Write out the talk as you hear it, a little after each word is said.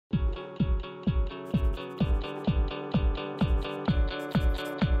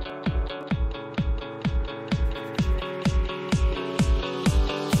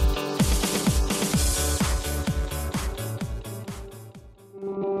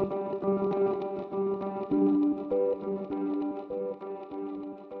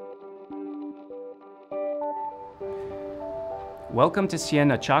Welcome to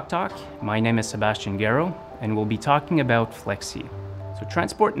Ciena Chalk Talk. My name is Sebastien Gareau, and we'll be talking about FlexE. So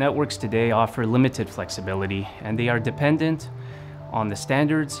transport networks today offer limited flexibility, and they are dependent on the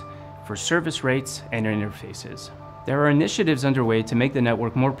standards for service rates and interfaces. There are initiatives underway to make the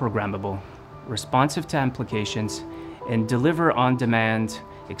network more programmable, responsive to applications, and deliver on-demand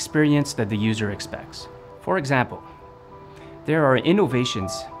experience that the user expects. For example, there are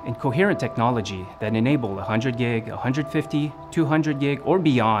innovations in coherent technology that enable 100 gig, 150, 200 gig, or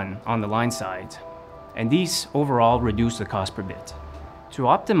beyond on the line side, and these overall reduce the cost per bit. To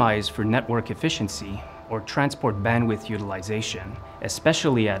optimize for network efficiency or transport bandwidth utilization,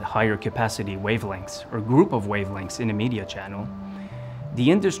 especially at higher capacity wavelengths or group of wavelengths in a media channel,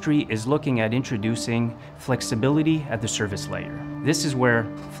 the industry is looking at introducing flexibility at the service layer. This is where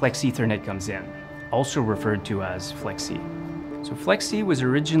FlexEthernet comes in, also referred to as FlexE. So FlexE was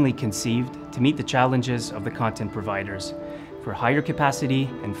originally conceived to meet the challenges of the content providers for higher capacity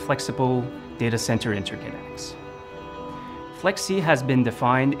and flexible data center interconnects. FlexE has been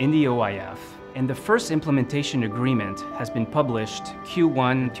defined in the OIF, and the first implementation agreement has been published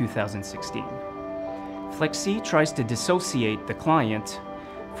Q1 2016. FlexE tries to dissociate the client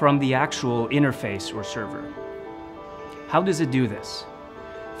from the actual interface or server. How does it do this?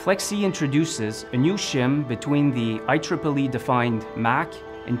 FlexE introduces a new shim between the IEEE-defined MAC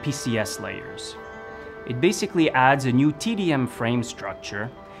and PCS layers. It basically adds a new TDM frame structure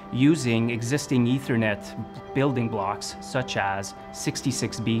using existing Ethernet building blocks such as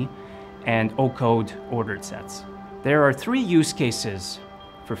 66B and O-code ordered sets. There are three use cases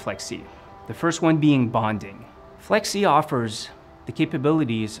for FlexE. The first one being bonding. FlexE offers the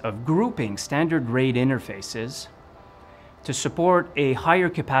capabilities of grouping standard RAID interfaces to support a higher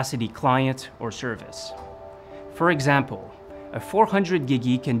capacity client or service. For example, a 400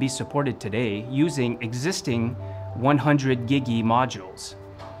 gig can be supported today using existing 100 gig modules.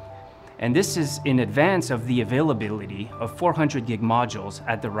 And this is in advance of the availability of 400 gig modules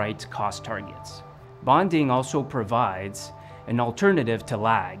at the right cost targets. Bonding also provides an alternative to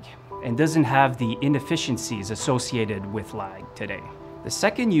lag and doesn't have the inefficiencies associated with lag today. The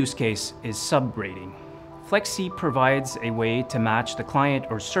second use case is subgrading. FlexE provides a way to match the client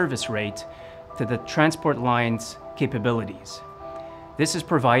or service rate to the transport line's capabilities. This is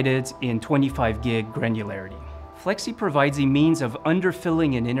provided in 25 gig granularity. FlexE provides a means of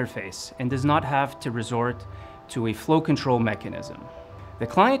underfilling an interface and does not have to resort to a flow control mechanism. The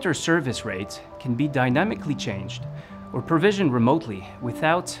client or service rate can be dynamically changed or provisioned remotely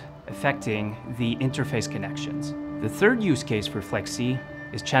without affecting the interface connections. The third use case for FlexE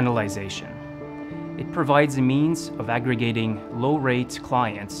is channelization. It provides a means of aggregating low-rate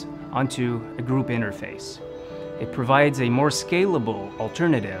clients onto a group interface. It provides a more scalable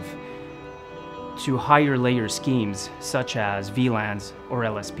alternative to higher layer schemes such as VLANs or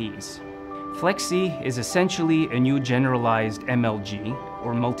LSPs. FlexE is essentially a new generalized MLG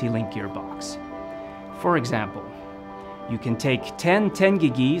or multi-link gearbox. For example, you can take 10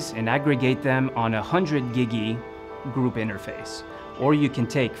 gigis and aggregate them on a 100 gigi group interface. Or you can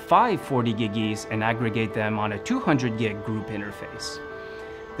take 5 40 gigis and aggregate them on a 200 gig group interface.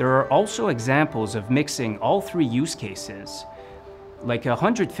 There are also examples of mixing all three use cases, like a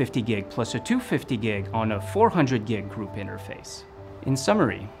 150 gig plus a 250 gig on a 400 gig group interface. In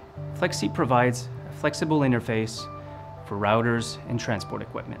summary, FlexE provides a flexible interface for routers and transport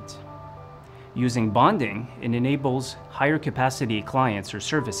equipment. Using bonding, it enables higher capacity clients or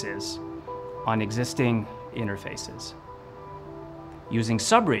services on existing interfaces. Using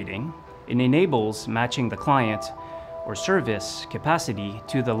subrating, it enables matching the client or service capacity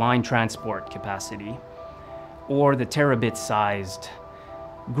to the line transport capacity or the terabit-sized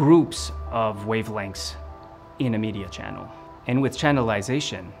groups of wavelengths in a media channel. And with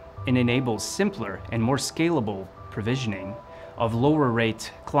channelization, it enables simpler and more scalable provisioning of lower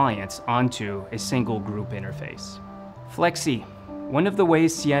rate clients onto a single group interface. FlexE, one of the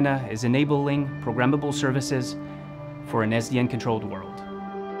ways Ciena is enabling programmable services for an SDN-controlled world.